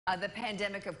The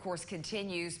pandemic, of course,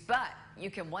 continues, but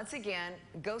you can once again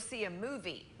go see a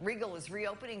movie. Regal is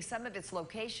reopening some of its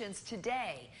locations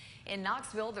today. In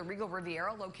Knoxville, the Regal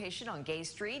Riviera location on Gay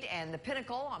Street and the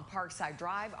Pinnacle on Parkside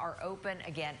Drive are open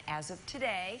again as of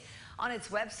today. On its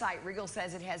website, Regal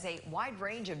says it has a wide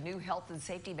range of new health and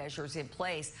safety measures in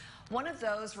place. One of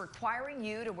those requiring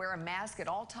you to wear a mask at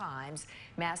all times.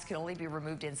 Masks can only be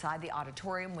removed inside the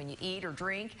auditorium when you eat or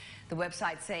drink. The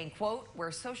website saying, quote,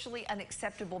 where socially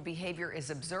unacceptable behavior is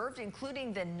observed,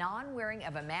 including the non-wearing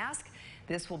of a mask,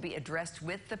 this will be addressed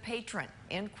with the patron,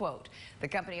 end quote. The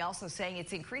company also saying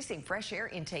it's increasing fresh air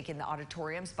intake in the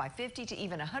auditoriums by 50 to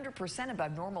even 100%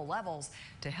 above normal levels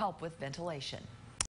to help with ventilation.